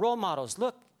 Role models.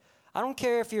 Look, I don't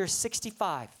care if you're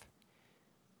 65.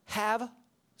 Have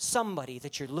somebody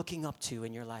that you're looking up to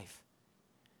in your life.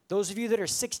 Those of you that are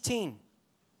 16,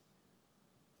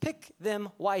 pick them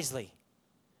wisely.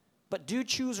 But do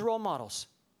choose role models.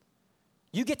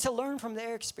 You get to learn from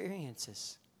their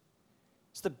experiences.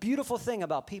 It's the beautiful thing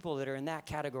about people that are in that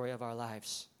category of our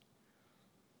lives.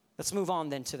 Let's move on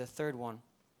then to the third one.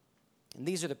 And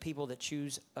these are the people that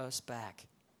choose us back.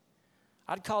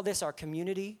 I'd call this our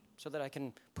community so that I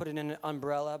can put it in an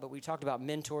umbrella, but we talked about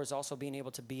mentors also being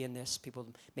able to be in this, people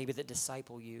maybe that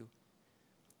disciple you.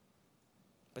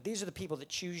 But these are the people that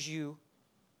choose you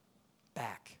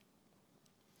back.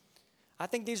 I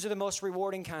think these are the most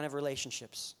rewarding kind of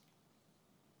relationships.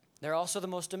 They're also the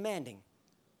most demanding.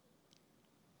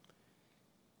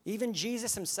 Even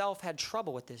Jesus himself had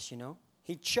trouble with this, you know.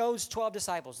 He chose 12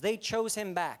 disciples. They chose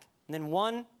him back. And then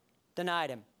one denied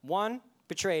him. One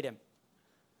betrayed him.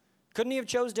 Couldn't he have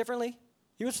chose differently?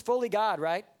 He was fully God,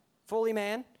 right? Fully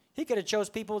man. He could have chose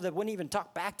people that wouldn't even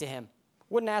talk back to him.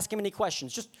 Wouldn't ask him any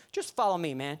questions. Just follow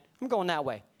me, man. I'm going that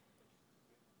way.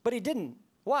 But he didn't.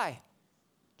 Why?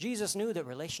 Jesus knew that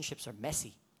relationships are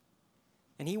messy.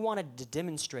 And he wanted to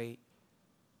demonstrate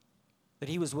that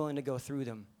he was willing to go through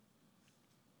them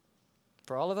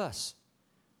for all of us.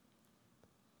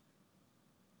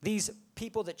 These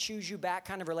people that choose you back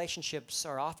kind of relationships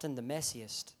are often the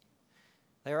messiest.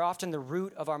 They are often the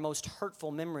root of our most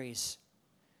hurtful memories.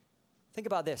 Think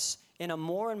about this. In a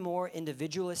more and more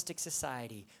individualistic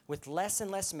society, with less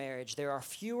and less marriage, there are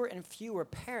fewer and fewer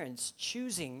parents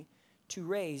choosing to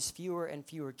raise fewer and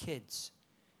fewer kids.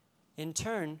 In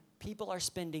turn, people are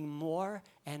spending more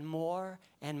and more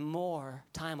and more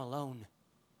time alone.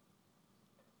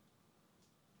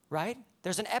 Right?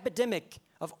 There's an epidemic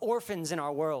of orphans in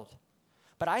our world.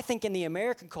 But I think in the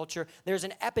American culture, there's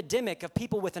an epidemic of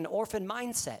people with an orphan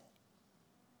mindset.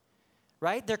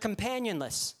 Right? They're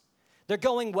companionless. They're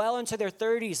going well into their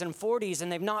 30s and 40s,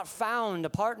 and they've not found a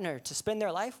partner to spend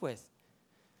their life with.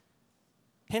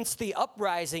 Hence the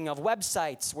uprising of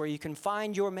websites where you can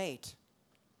find your mate.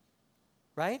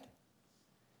 Right?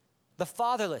 The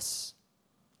fatherless,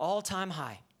 all-time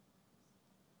high.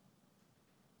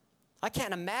 I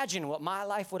can't imagine what my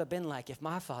life would have been like if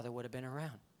my father would have been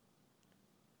around.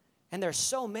 And there's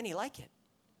so many like it.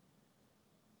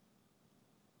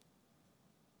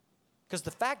 Because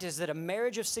the fact is that a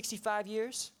marriage of 65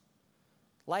 years,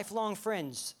 lifelong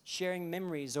friends sharing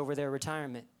memories over their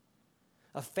retirement,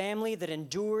 a family that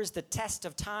endures the test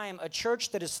of time, a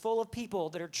church that is full of people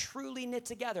that are truly knit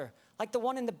together, like the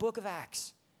one in the book of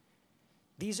Acts.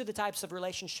 These are the types of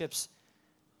relationships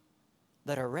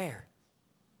that are rare.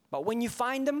 But when you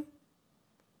find them,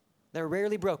 they're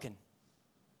rarely broken.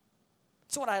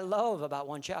 That's what I love about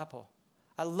One Chapel.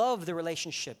 I love the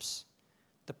relationships,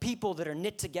 the people that are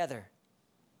knit together.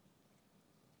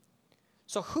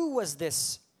 So who was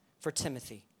this for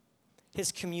Timothy?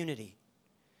 His community.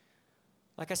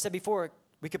 Like I said before,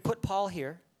 we could put Paul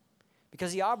here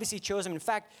because he obviously chose him. In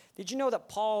fact, did you know that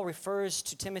Paul refers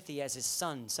to Timothy as his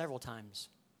son several times?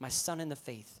 My son in the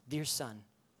faith, dear son.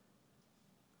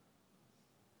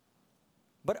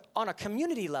 But on a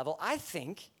community level, I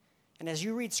think, and as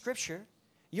you read Scripture,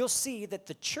 you'll see that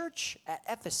the church at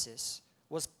Ephesus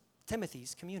was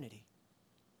Timothy's community.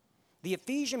 The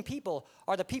Ephesian people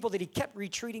are the people that he kept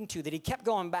retreating to, that he kept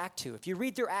going back to. If you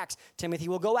read through Acts, Timothy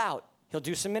will go out, he'll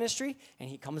do some ministry, and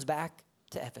he comes back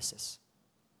to Ephesus.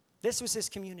 This was his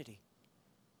community.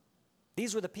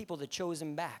 These were the people that chose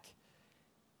him back.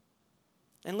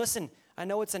 And listen, I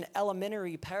know it's an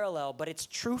elementary parallel, but it's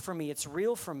true for me, it's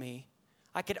real for me.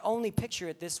 I could only picture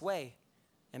it this way.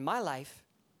 In my life,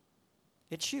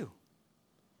 it's you.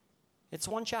 It's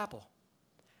One Chapel.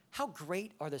 How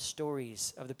great are the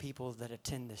stories of the people that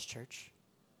attend this church,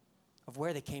 of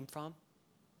where they came from?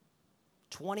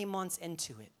 20 months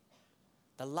into it,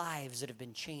 the lives that have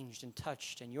been changed and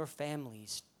touched, and your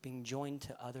families being joined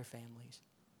to other families.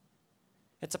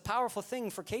 It's a powerful thing.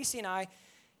 For Casey and I,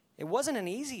 it wasn't an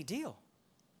easy deal.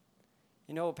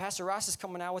 You know, Pastor Ross is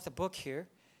coming out with a book here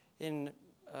in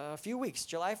a few weeks,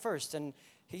 July 1st, and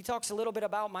he talks a little bit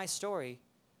about my story.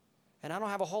 And I don't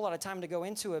have a whole lot of time to go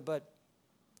into it, but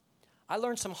I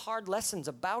learned some hard lessons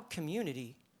about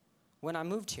community when I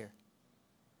moved here.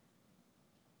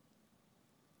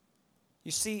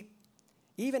 You see,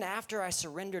 even after I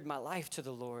surrendered my life to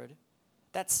the Lord,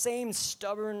 that same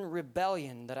stubborn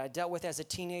rebellion that I dealt with as a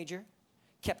teenager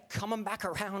kept coming back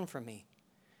around for me.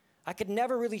 I could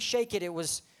never really shake it. It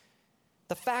was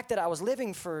the fact that I was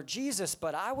living for Jesus,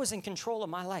 but I was in control of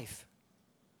my life.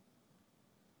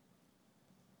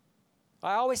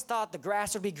 I always thought the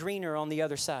grass would be greener on the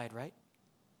other side, right?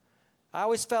 I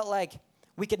always felt like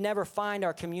we could never find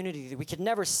our community, that we could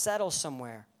never settle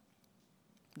somewhere.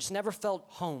 Just never felt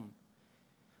home.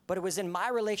 But it was in my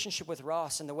relationship with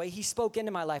Ross and the way he spoke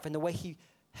into my life and the way he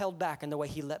held back and the way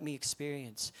he let me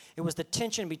experience. It was the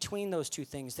tension between those two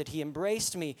things, that he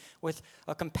embraced me with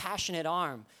a compassionate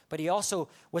arm, but he also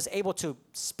was able to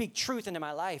speak truth into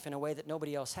my life in a way that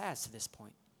nobody else has to this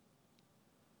point.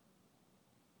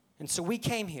 And so we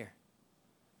came here.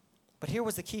 But here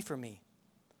was the key for me.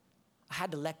 I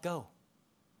had to let go.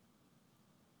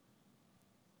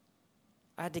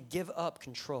 I had to give up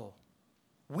control.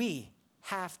 We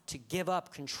have to give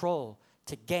up control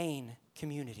to gain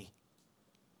community.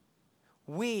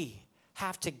 We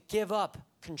have to give up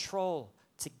control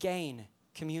to gain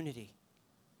community.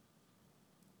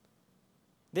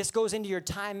 This goes into your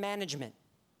time management.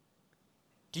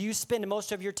 Do you spend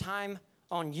most of your time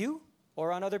on you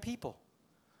or on other people?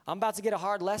 I'm about to get a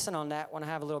hard lesson on that when I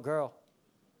have a little girl.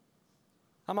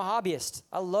 I'm a hobbyist.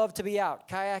 I love to be out,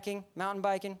 kayaking, mountain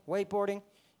biking, wakeboarding.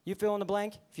 You fill in the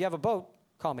blank. If you have a boat,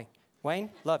 call me. Wayne,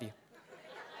 love you.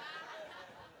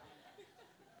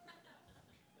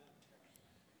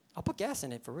 I'll put gas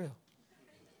in it for real.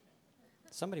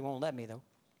 Somebody won't let me, though.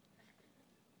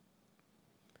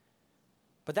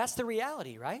 But that's the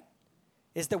reality, right?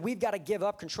 is that we've got to give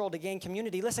up control to gain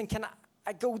community. Listen, can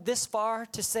I go this far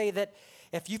to say that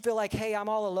if you feel like, hey, I'm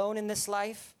all alone in this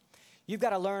life, you've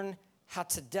got to learn how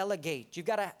to delegate. You've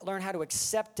got to learn how to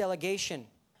accept delegation.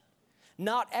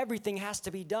 Not everything has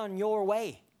to be done your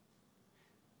way.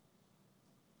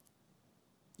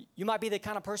 You might be the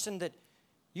kind of person that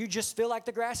you just feel like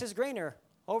the grass is greener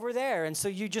over there, and so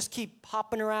you just keep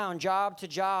hopping around job to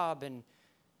job, and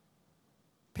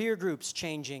peer groups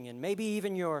changing, and maybe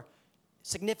even your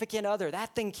significant other,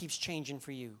 that thing keeps changing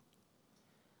for you.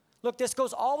 Look, this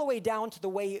goes all the way down to the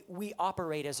way we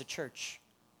operate as a church.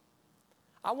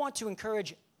 I want to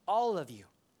encourage all of you,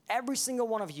 every single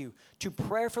one of you, to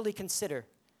prayerfully consider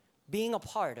being a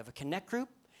part of a Connect group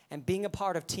and being a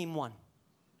part of Team One.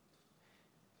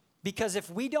 Because if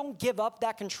we don't give up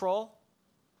that control,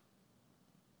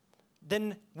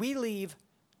 then we leave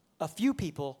a few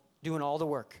people doing all the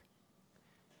work.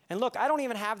 And look, I don't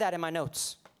even have that in my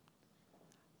notes.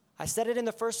 I said it in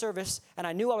the first service, and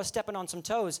I knew I was stepping on some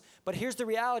toes, but here's the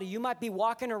reality. You might be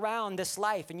walking around this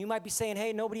life, and you might be saying,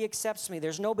 hey, nobody accepts me.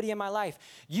 There's nobody in my life.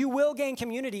 You will gain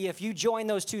community if you join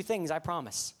those two things, I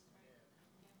promise.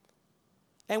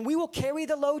 And we will carry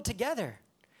the load together.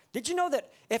 Did you know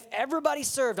that if everybody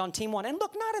served on Team One, and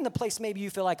look, not in the place maybe you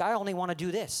feel like, I only want to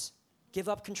do this. Give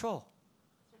up control.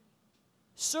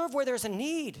 Serve where there's a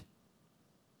need.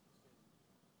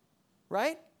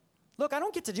 Right? Look, I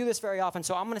don't get to do this very often,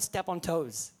 so I'm going to step on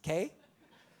toes, okay?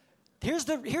 Here's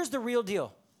the real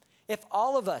deal. If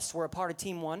all of us were a part of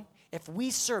Team One, if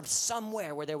we served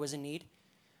somewhere where there was a need,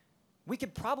 we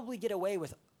could probably get away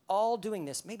with all doing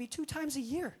this maybe 2 times a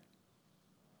year.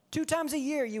 2 times a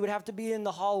year, you would have to be in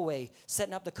the hallway,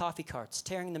 setting up the coffee carts,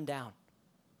 tearing them down.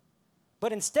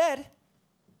 But instead,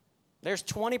 there's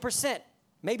 20%,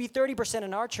 maybe 30%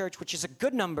 in our church, which is a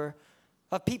good number,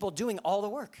 of people doing all the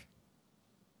work.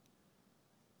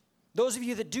 Those of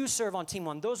you that do serve on Team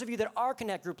One, those of you that are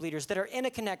Connect group leaders, that are in a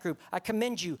Connect group, I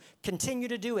commend you. Continue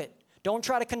to do it. Don't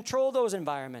try to control those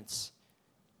environments.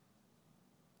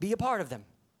 Be a part of them.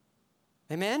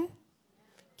 Amen?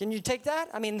 Can you take that?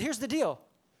 I mean, here's the deal.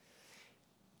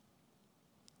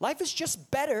 Life is just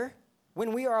better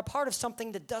when we are a part of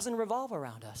something that doesn't revolve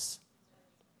around us.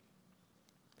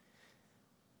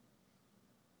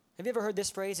 Have you ever heard this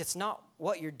phrase? It's not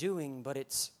what you're doing, but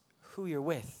it's who you're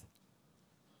with.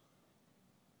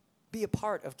 Be a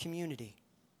part of community.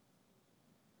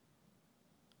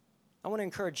 I want to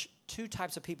encourage 2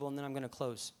 types of people, and then I'm going to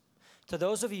close. To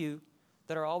those of you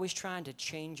that are always trying to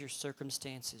change your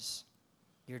circumstances,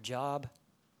 your job,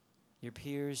 your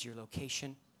peers, your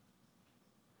location,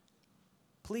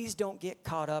 please don't get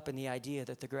caught up in the idea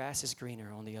that the grass is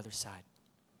greener on the other side.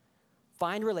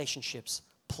 Find relationships,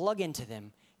 plug into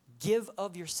them, give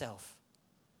of yourself,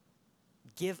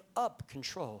 give up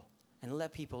control, and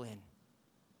let people in.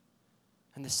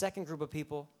 And the second group of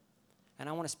people, and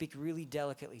I want to speak really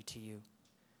delicately to you,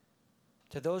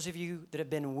 to those of you that have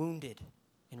been wounded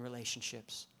in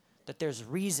relationships, that there's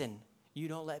reason you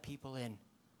don't let people in.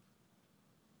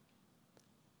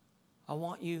 I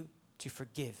want you to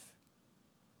forgive.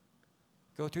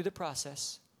 Go through the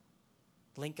process,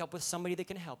 link up with somebody that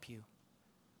can help you,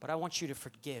 but I want you to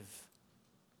forgive.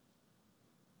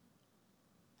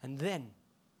 And then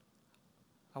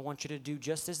I want you to do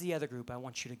just as the other group. I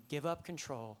want you to give up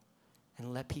control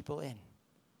and let people in.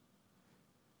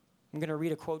 I'm going to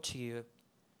read a quote to you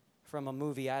from a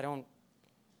movie. I don't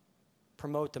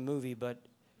promote the movie, but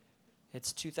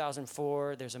it's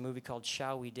 2004. There's a movie called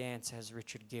Shall We Dance, has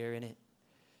Richard Gere in it.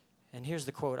 And here's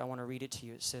the quote. I want to read it to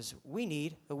you. It says, "We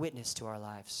need a witness to our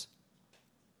lives.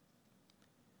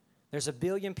 There's 1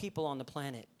 billion people on the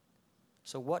planet,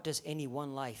 so what does any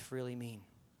one life really mean?"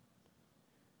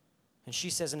 And she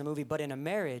says in the movie, but in a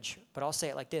marriage, but I'll say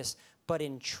it like this, but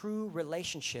in true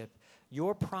relationship,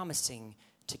 you're promising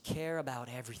to care about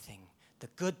everything. The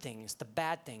good things, the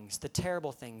bad things, the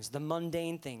terrible things, the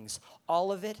mundane things,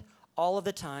 all of it, all of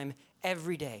the time,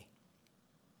 every day.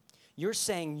 You're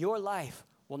saying your life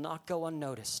will not go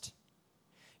unnoticed.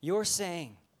 You're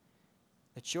saying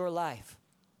that your life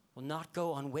will not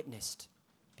go unwitnessed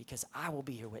because I will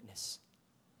be your witness.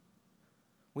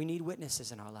 We need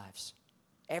witnesses in our lives.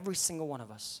 Every single one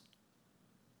of us.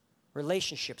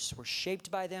 Relationships were shaped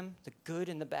by them, the good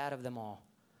and the bad of them all.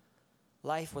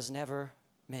 Life was never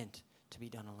meant to be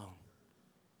done alone.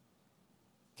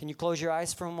 Can you close your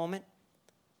eyes for a moment?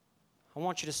 I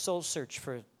want you to soul search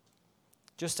for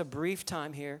just a brief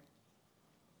time here.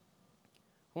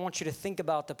 I want you to think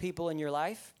about the people in your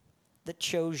life that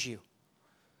chose you.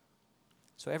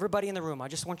 So everybody in the room, I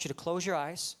just want you to close your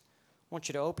eyes. I want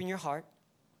you to open your heart.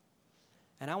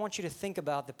 And I want you to think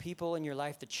about the people in your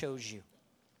life that chose you.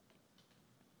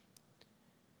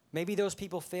 Maybe those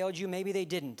people failed you, maybe they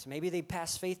didn't. Maybe they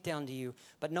passed faith down to you.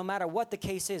 But no matter what the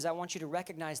case is, I want you to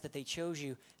recognize that they chose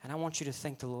you, and I want you to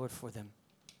thank the Lord for them.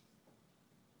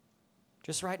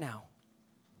 Just right now,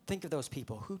 think of those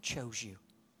people who chose you.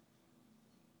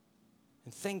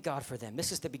 And thank God for them.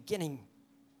 This is the beginning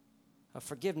of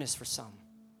forgiveness for some.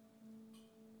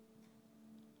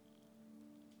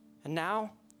 And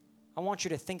now, I want you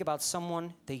to think about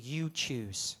someone that you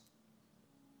choose.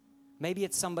 Maybe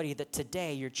it's somebody that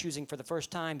today you're choosing for the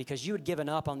first time because you had given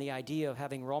up on the idea of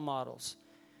having role models.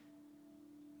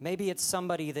 Maybe it's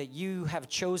somebody that you have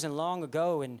chosen long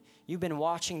ago and you've been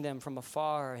watching them from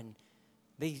afar and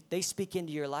they speak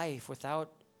into your life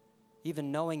without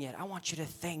even knowing it. I want you to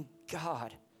thank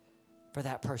God for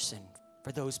that person,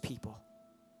 for those people.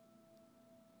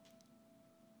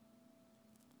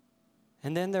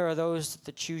 And then there are those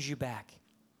that choose you back.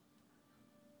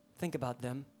 Think about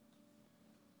them.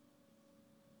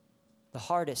 The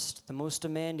hardest, the most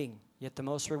demanding, yet the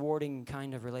most rewarding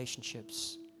kind of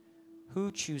relationships.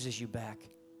 Who chooses you back?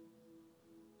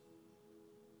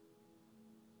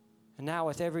 And now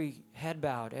with every head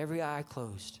bowed, every eye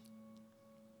closed,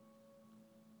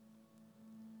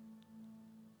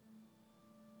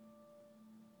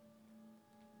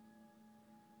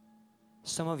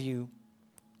 some of you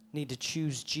need to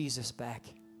choose Jesus back.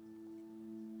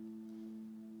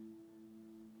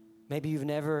 Maybe you've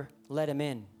never let him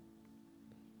in.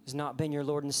 He's not been your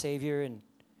Lord and Savior, and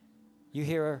you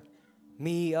hear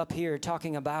me up here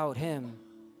talking about him,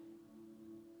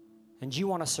 and you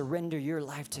want to surrender your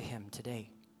life to him today.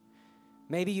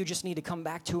 Maybe you just need to come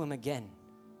back to him again.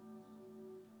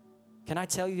 Can I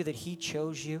tell you that he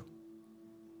chose you?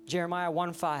 Jeremiah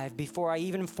 1:5, before I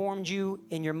even formed you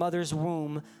in your mother's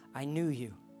womb, I knew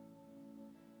you.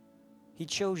 He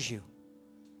chose you.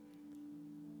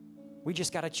 We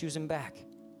just got to choose him back.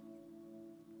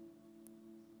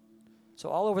 So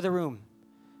all over the room,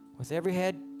 with every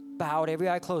head bowed, every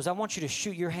eye closed, I want you to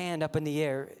shoot your hand up in the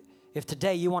air if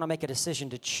today you want to make a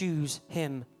decision to choose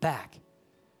him back.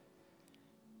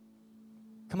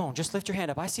 Come on, just lift your hand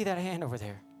up. I see that hand over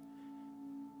there.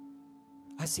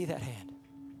 I see that hand.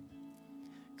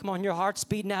 Come on, your heart's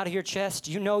beating out of your chest.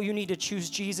 You know you need to choose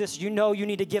Jesus. You know you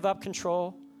need to give up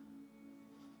control.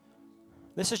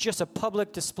 This is just a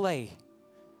public display.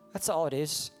 That's all it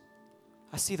is.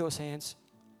 I see those hands.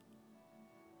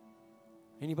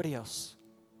 Anybody else?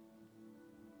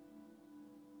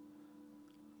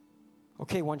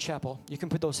 Okay, One Chapel, you can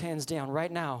put those hands down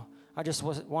right now. I just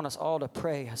want us all to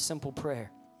pray a simple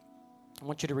prayer. I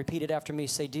want you to repeat it after me.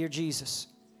 Say, Dear Jesus,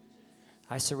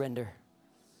 I surrender.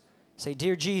 Say,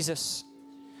 Dear Jesus,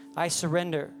 I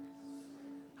surrender.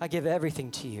 I give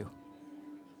everything to you.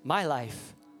 My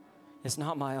life is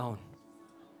not my own.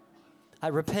 I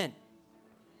repent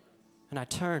and I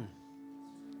turn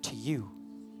to you.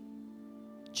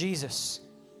 Jesus,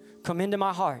 come into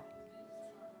my heart.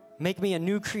 Make me a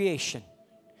new creation.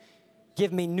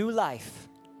 Give me new life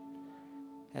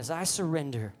as I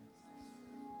surrender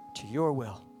to your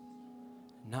will,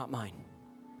 not mine.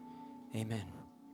 Amen.